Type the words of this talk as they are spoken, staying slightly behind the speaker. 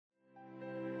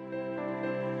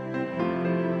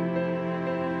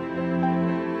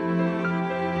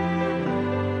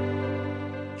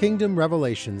Kingdom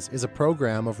Revelations is a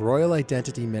program of Royal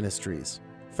Identity Ministries.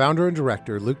 Founder and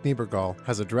director Luke Niebergall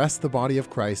has addressed the body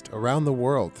of Christ around the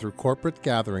world through corporate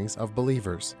gatherings of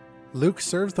believers. Luke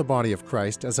serves the body of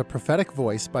Christ as a prophetic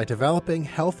voice by developing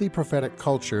healthy prophetic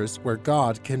cultures where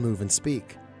God can move and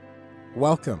speak.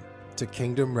 Welcome to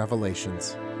Kingdom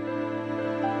Revelations.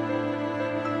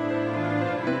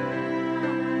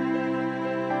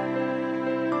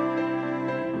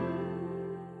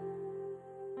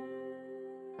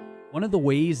 One of the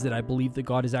ways that I believe that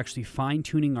God is actually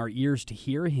fine-tuning our ears to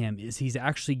hear Him is He's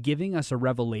actually giving us a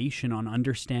revelation on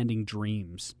understanding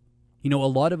dreams. You know, a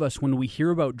lot of us, when we hear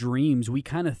about dreams, we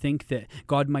kind of think that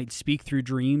God might speak through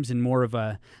dreams in more of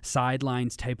a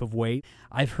sidelines type of way.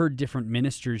 I've heard different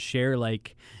ministers share,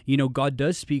 like, you know, God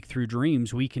does speak through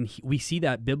dreams. We see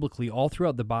that biblically all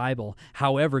throughout the Bible.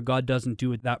 However, God doesn't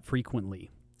do it that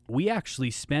frequently. We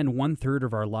actually spend 1/3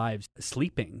 of our lives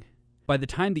sleeping. By the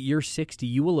time that you're 60,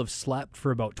 you will have slept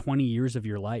for about 20 years of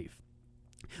your life.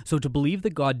 So to believe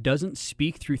that God doesn't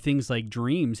speak through things like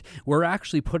dreams, we're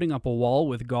actually putting up a wall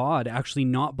with God, actually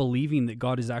not believing that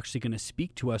God is actually going to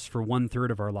speak to us for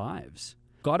 1/3 of our lives.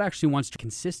 God actually wants to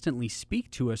consistently speak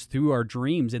to us through our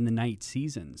dreams in the night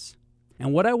seasons.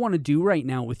 And what I want to do right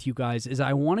now with you guys is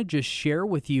I want to just share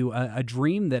with you a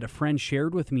dream that a friend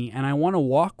shared with me, and I want to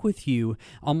walk with you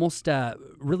almost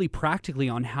really practically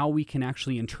on how we can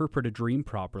actually interpret a dream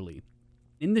properly.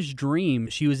 In this dream,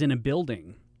 she was in a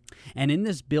building, and in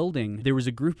this building, there was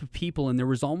a group of people, and there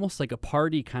was almost like a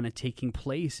party kind of taking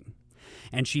place.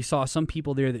 And she saw some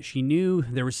people there that she knew,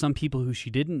 there were some people who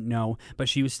she didn't know, but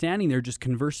she was standing there just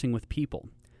conversing with people.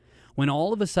 When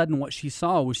all of a sudden what she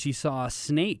saw a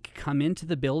snake come into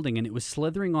the building, and it was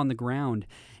slithering on the ground,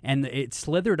 and it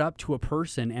slithered up to a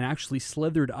person and actually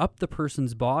slithered up the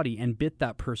person's body and bit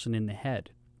that person in the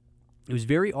head. It was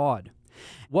very odd.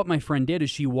 What my friend did is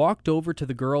she walked over to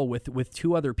the girl with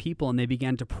two other people, and they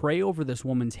began to pray over this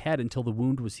woman's head until the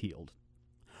wound was healed.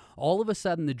 All of a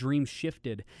sudden, the dream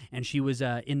shifted, and she was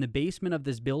in the basement of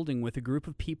this building with a group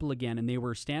of people again, and they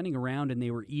were standing around, and they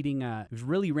were eating, it was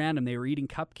really random, they were eating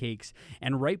cupcakes,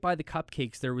 and right by the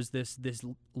cupcakes, there was this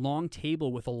long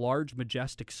table with a large,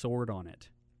 majestic sword on it.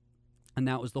 And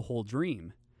that was the whole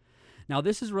dream. Now,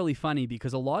 this is really funny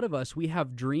because a lot of us, we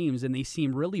have dreams and they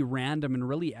seem really random and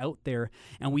really out there,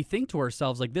 and we think to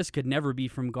ourselves, like, this could never be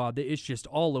from God. It's just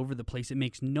all over the place. It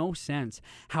makes no sense.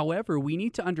 However, we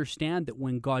need to understand that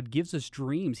when God gives us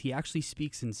dreams, He actually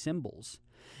speaks in symbols.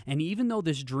 And even though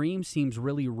this dream seems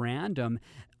really random,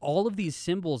 all of these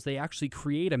symbols, they actually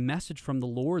create a message from the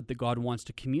Lord that God wants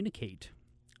to communicate.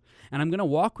 And I'm going to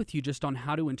walk with you just on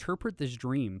how to interpret this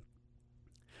dream.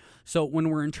 So when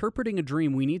we're interpreting a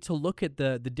dream, we need to look at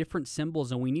the different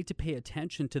symbols, and we need to pay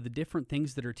attention to the different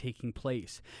things that are taking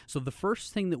place. So the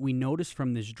first thing that we notice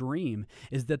from this dream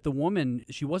is that the woman,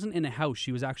 she wasn't in a house,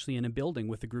 she was actually in a building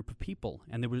with a group of people,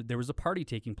 and there was a party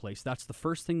taking place. That's the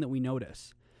first thing that we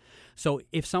notice. So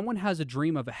if someone has a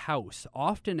dream of a house,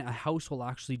 often a house will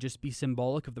actually just be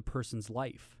symbolic of the person's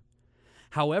life.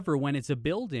 However, when it's a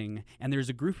building and there's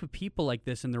a group of people like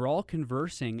this and they're all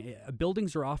conversing,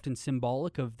 buildings are often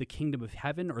symbolic of the kingdom of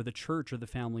heaven or the church or the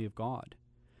family of God.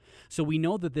 So we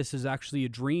know that this is actually a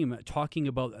dream talking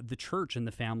about the church and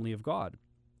the family of God.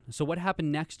 So what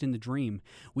happened next in the dream?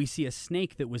 We see a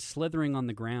snake that was slithering on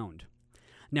the ground.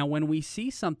 Now, when we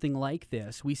see something like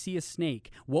this, we see a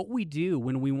snake, what we do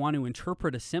when we want to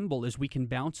interpret a symbol is we can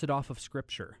bounce it off of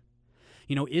Scripture.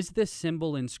 You know, is this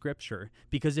symbol in Scripture?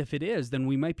 Because if it is, then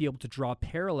we might be able to draw a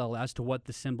parallel as to what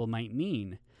the symbol might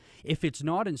mean. If it's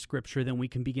not in Scripture, then we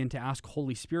can begin to ask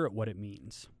Holy Spirit what it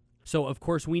means. So, of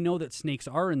course, we know that snakes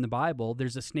are in the Bible.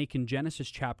 There's a snake in Genesis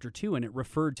chapter 2, and it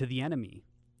referred to the enemy.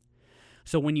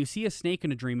 So when you see a snake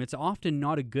in a dream, it's often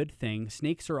not a good thing.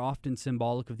 Snakes are often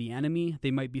symbolic of the enemy.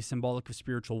 They might be symbolic of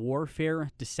spiritual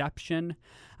warfare, deception.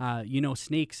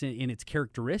 Snakes in its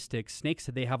characteristics, snakes,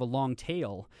 they have a long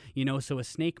tail. So a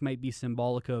snake might be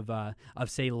symbolic of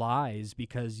say, lies,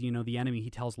 because, the enemy,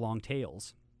 he tells long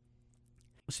tales.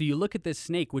 So you look at this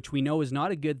snake, which we know is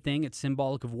not a good thing. It's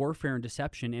symbolic of warfare and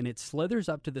deception, and it slithers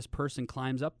up to this person,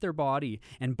 climbs up their body,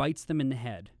 and bites them in the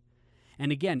head.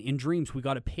 And again, in dreams, we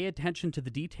got to pay attention to the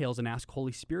details and ask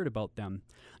Holy Spirit about them.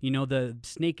 The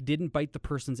snake didn't bite the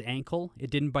person's ankle.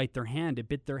 It didn't bite their hand. It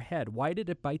bit their head. Why did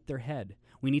it bite their head?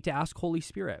 We need to ask Holy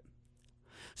Spirit.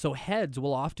 So heads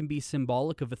will often be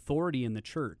symbolic of authority in the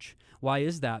church. Why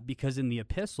is that? Because in the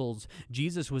epistles,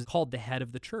 Jesus was called the head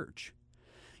of the church.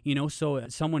 So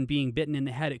someone being bitten in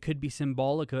the head, it could be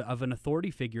symbolic of an authority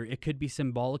figure. It could be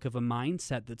symbolic of a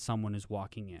mindset that someone is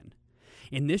walking in.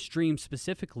 In this dream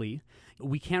specifically,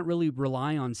 we can't really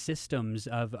rely on systems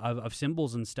of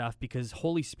symbols and stuff because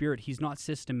Holy Spirit, he's not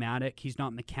systematic, he's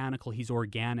not mechanical, he's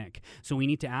organic. So we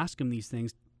need to ask him these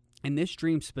things. In this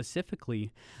dream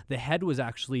specifically, the head was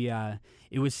actually,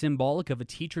 it was symbolic of a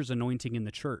teacher's anointing in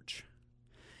the church.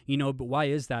 But why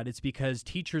is that? It's because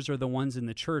teachers are the ones in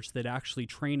the church that actually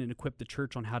train and equip the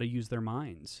church on how to use their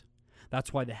minds.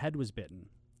 That's why the head was bitten.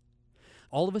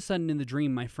 All of a sudden in the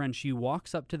dream, my friend, she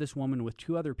walks up to this woman with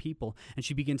 2 other people, and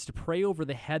she begins to pray over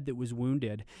the head that was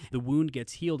wounded. The wound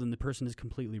gets healed, and the person is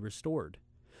completely restored.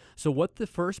 So what the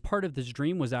first part of this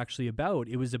dream was actually about,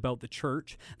 it was about the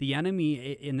church. The enemy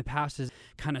in the past has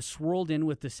kind of swirled in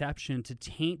with deception to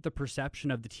taint the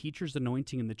perception of the teacher's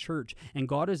anointing in the church. And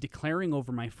God is declaring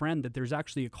over my friend that there's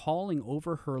actually a calling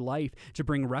over her life to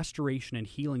bring restoration and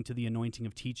healing to the anointing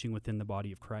of teaching within the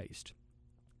body of Christ.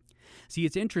 See,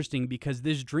 it's interesting because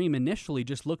this dream initially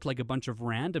just looked like a bunch of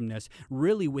randomness.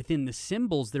 Really, within the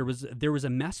symbols, there was a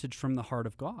message from the heart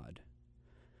of God.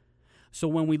 So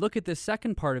when we look at this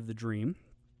second part of the dream,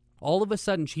 all of a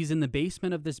sudden she's in the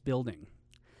basement of this building.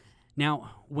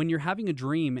 Now, when you're having a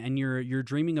dream and you're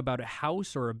dreaming about a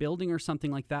house or a building or something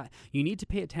like that, you need to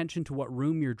pay attention to what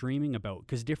room you're dreaming about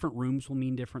because different rooms will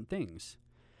mean different things.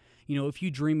 If you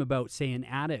dream about, say, an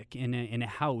attic in a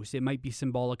house, it might be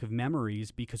symbolic of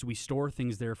memories because we store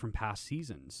things there from past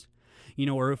seasons.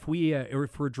 Or if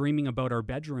we're dreaming about our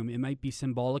bedroom, it might be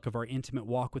symbolic of our intimate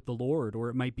walk with the Lord, or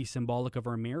it might be symbolic of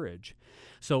our marriage.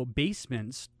 So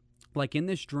basements, like in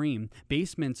this dream,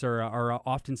 basements are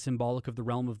often symbolic of the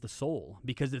realm of the soul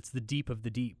because it's the deep of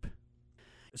the deep.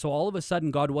 So all of a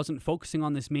sudden, God wasn't focusing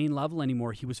on this main level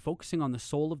anymore. He was focusing on the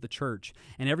soul of the church.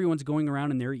 And everyone's going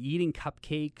around and they're eating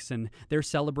cupcakes and they're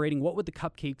celebrating. What would the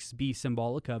cupcakes be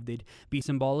symbolic of? They'd be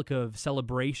symbolic of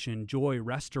celebration, joy,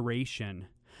 restoration,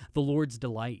 the Lord's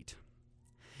delight.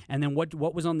 And then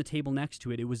what was on the table next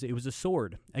to it? It was a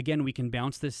sword. Again, we can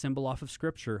bounce this symbol off of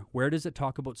Scripture. Where does it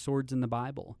talk about swords in the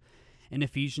Bible? In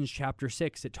Ephesians chapter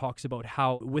 6, it talks about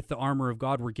how with the armor of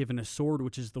God, we're given a sword,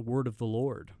 which is the word of the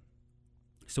Lord.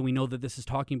 So we know that this is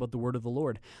talking about the word of the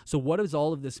Lord. So what does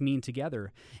all of this mean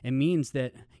together? It means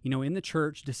that, in the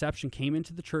church, deception came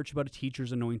into the church about a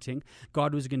teacher's anointing.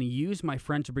 God was going to use my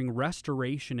friend to bring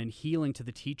restoration and healing to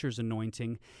the teacher's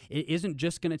anointing. It isn't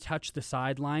just going to touch the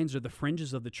sidelines or the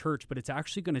fringes of the church, but it's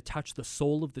actually going to touch the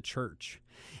soul of the church.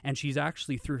 And she's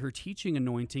actually, through her teaching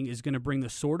anointing, is going to bring the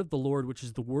sword of the Lord, which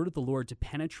is the word of the Lord, to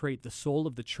penetrate the soul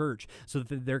of the church so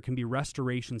that there can be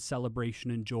restoration, celebration,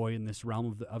 and joy in this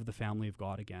realm of the family of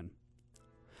God again.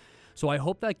 So I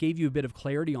hope that gave you a bit of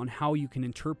clarity on how you can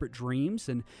interpret dreams.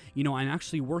 And, I'm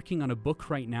actually working on a book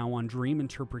right now on dream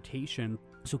interpretation.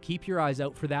 So keep your eyes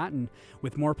out for that. And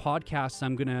with more podcasts,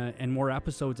 and more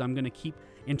episodes, I'm going to keep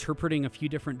interpreting a few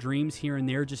different dreams here and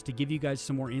there just to give you guys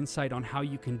some more insight on how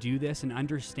you can do this and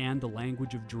understand the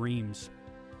language of dreams.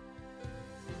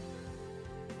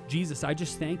 Jesus, I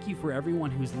just thank you for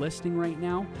everyone who's listening right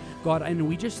now, God, and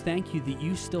we just thank you that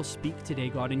you still speak today,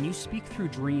 God, and you speak through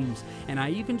dreams. And I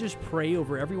even just pray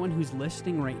over everyone who's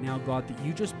listening right now, God, that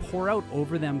you just pour out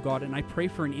over them, God, and I pray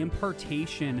for an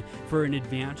impartation for an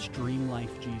advanced dream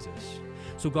life, Jesus.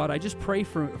 So, God, I just pray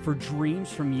for dreams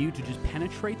from you to just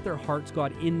penetrate their hearts,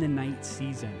 God, in the night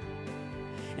season.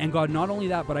 And God, not only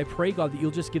that, but I pray, God, that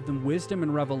you'll just give them wisdom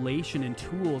and revelation and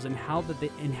tools and how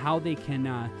they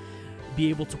can be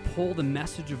able to pull the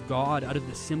message of God out of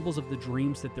the symbols of the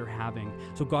dreams that they're having.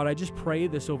 So God, I just pray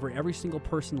this over every single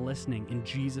person listening in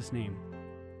Jesus' name.